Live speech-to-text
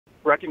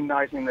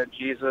recognizing that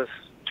Jesus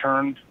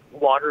turned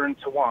water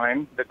into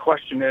wine, the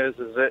question is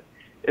it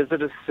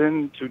a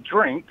sin to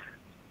drink?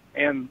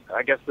 And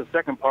I guess the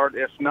second part,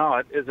 if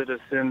not, is it a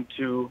sin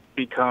to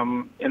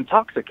become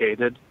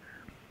intoxicated?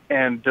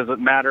 And does it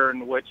matter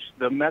in which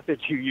the method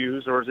you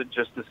use, or is it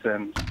just a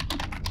sin?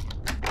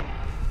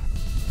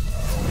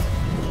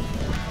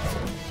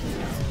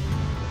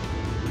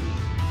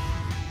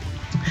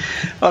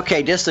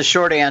 Okay, just the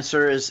short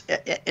answer is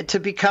to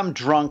become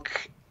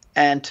drunk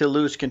and to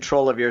lose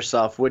control of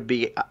yourself would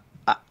be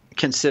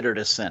considered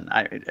a sin.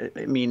 I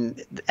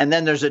mean, and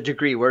then there's a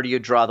degree. Where do you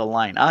draw the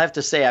line? I'll have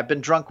to say I've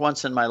been drunk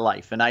once in my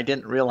life, and I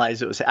didn't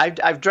realize it was.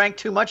 I've drank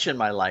too much in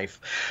my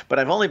life, but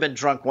I've only been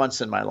drunk once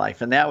in my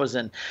life, and that was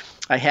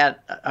I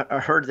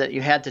heard that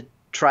you had to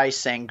try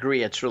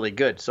sangria. It's really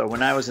good. So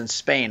when I was in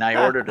Spain,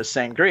 I ordered a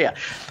sangria.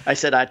 I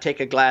said, I'd take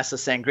a glass of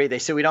sangria. They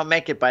said, we don't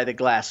make it by the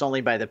glass,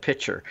 only by the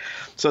pitcher.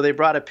 So they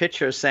brought a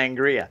pitcher of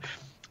sangria.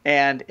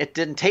 And it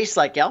didn't taste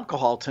like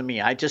alcohol to me.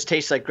 I just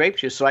tasted like grape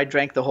juice, so I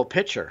drank the whole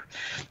pitcher.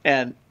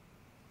 And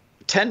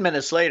 10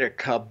 minutes later,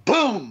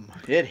 kaboom!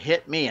 It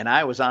hit me, and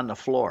I was on the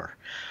floor.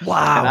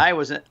 Wow! And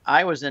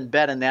I was in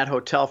bed in that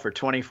hotel for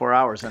 24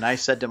 hours, and I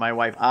said to my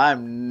wife,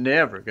 "I'm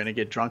never going to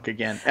get drunk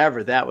again,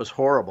 ever. That was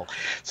horrible."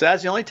 So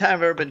that's the only time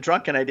I've ever been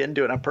drunk, and I didn't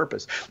do it on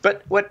purpose.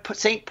 But what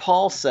St.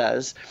 Paul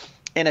says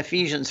in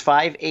Ephesians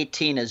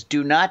 5:18 is,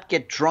 do not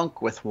get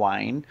drunk with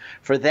wine,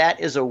 for that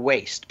is a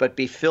waste, but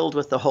be filled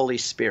with the Holy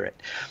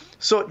Spirit.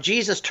 So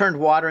Jesus turned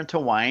water into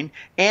wine,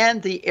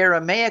 and the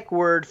Aramaic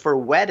word for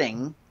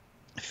wedding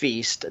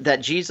feast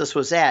that Jesus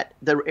was at,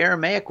 the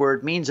Aramaic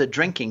word means a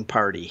drinking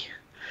party.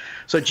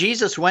 So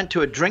Jesus went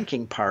to a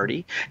drinking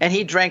party, and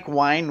he drank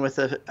wine with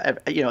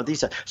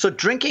so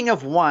drinking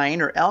of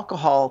wine or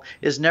alcohol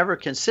is never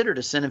considered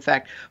a sin. In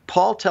fact,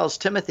 Paul tells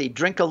Timothy,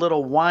 drink a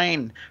little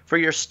wine for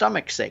your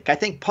stomach's sake. I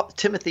think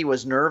Timothy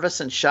was nervous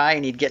and shy,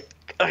 and his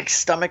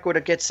stomach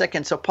would get sick.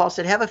 And so Paul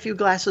said, have a few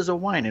glasses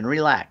of wine and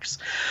relax.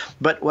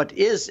 But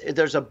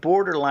there's a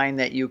borderline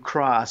that you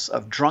cross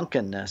of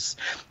drunkenness.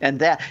 And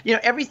that,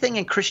 everything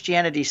in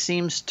Christianity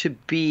seems to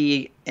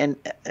be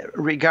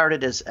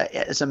regarded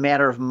as a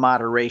matter of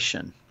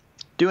moderation,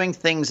 doing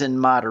things in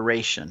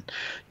moderation.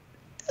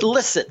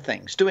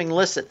 Doing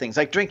illicit things,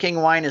 like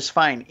drinking wine is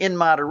fine in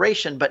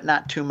moderation, but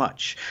not too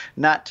much,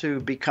 not to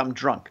become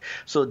drunk.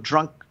 So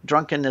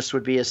drunkenness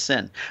would be a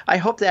sin. I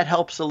hope that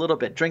helps a little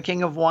bit.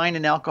 Drinking of wine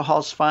and alcohol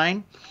is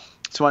fine.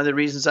 It's one of the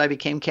reasons I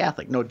became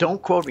Catholic. No,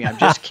 don't quote me. I'm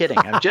just kidding.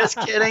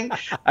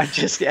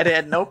 It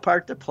had no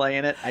part to play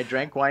in it. I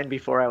drank wine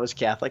before I was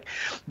Catholic.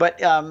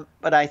 But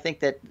I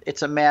think that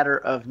it's a matter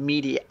of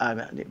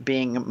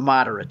being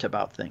moderate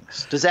about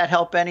things. Does that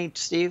help any,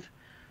 Steve?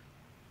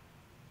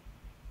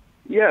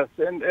 Yes,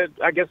 and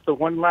I guess the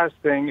one last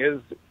thing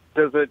is,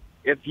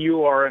 if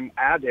you are an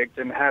addict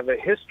and have a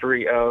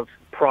history of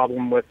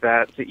problem with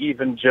that, to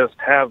even just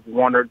have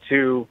one or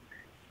two,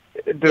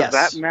 does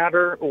that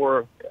matter,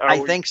 or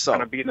are we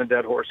kind of beating a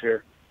dead horse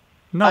here?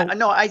 No,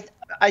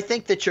 I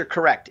think that you're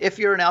correct. If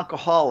you're an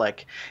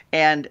alcoholic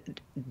and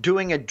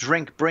doing a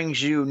drink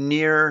brings you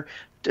near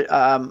to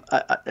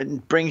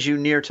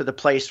the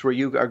place where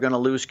you are going to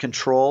lose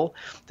control,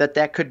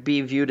 that could be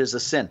viewed as a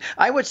sin.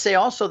 I would say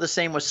also the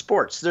same with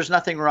sports. There's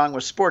nothing wrong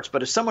with sports,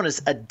 but if someone is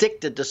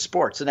addicted to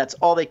sports and that's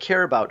all they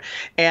care about,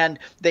 and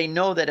they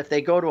know that if they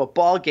go to a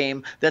ball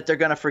game that they're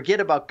going to forget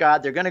about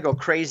God, they're going to go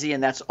crazy,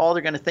 and that's all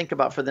they're going to think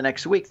about for the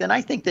next week, then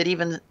I think that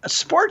even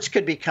sports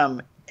could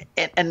become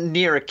a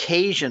near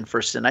occasion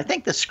for sin. I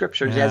think the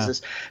scriptures has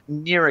this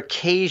near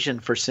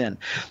occasion for sin,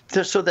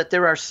 so that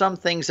there are some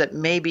things that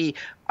maybe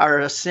are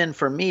a sin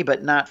for me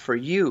but not for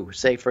you,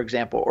 say, for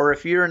example. Or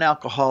if you're an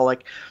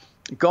alcoholic,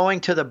 going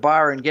to the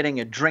bar and getting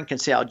a drink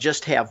and say, I'll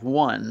just have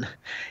one,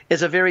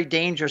 is a very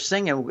dangerous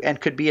thing,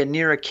 and could be a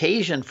near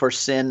occasion for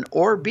sin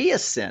or be a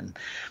sin,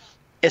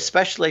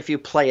 especially if you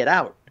play it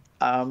out.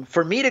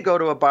 For me to go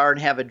to a bar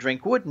and have a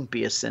drink wouldn't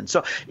be a sin.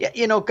 So,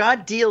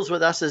 God deals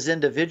with us as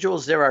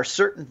individuals. There are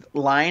certain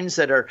lines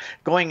that are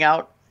going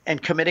out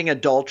and committing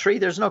adultery.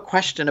 There's no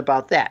question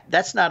about that.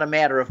 That's not a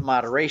matter of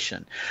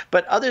moderation.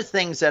 But other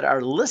things that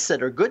are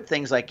licit or good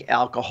things like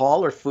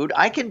alcohol or food,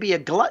 I can be a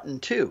glutton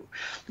too.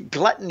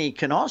 Gluttony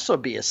can also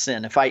be a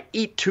sin. If I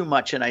eat too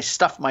much and I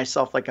stuff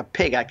myself like a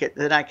pig, I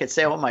could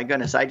say, oh my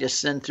goodness, I just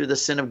sinned through the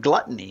sin of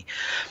gluttony.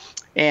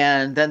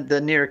 And then the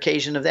near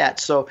occasion of that.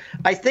 So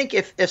I think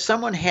if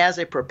someone has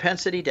a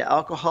propensity to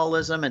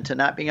alcoholism and to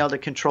not being able to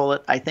control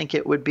it, I think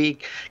it would be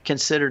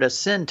considered a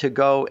sin to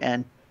go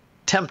and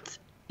tempt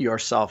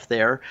yourself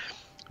there.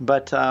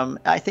 But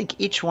I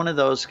think each one of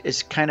those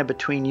is kind of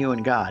between you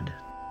and God.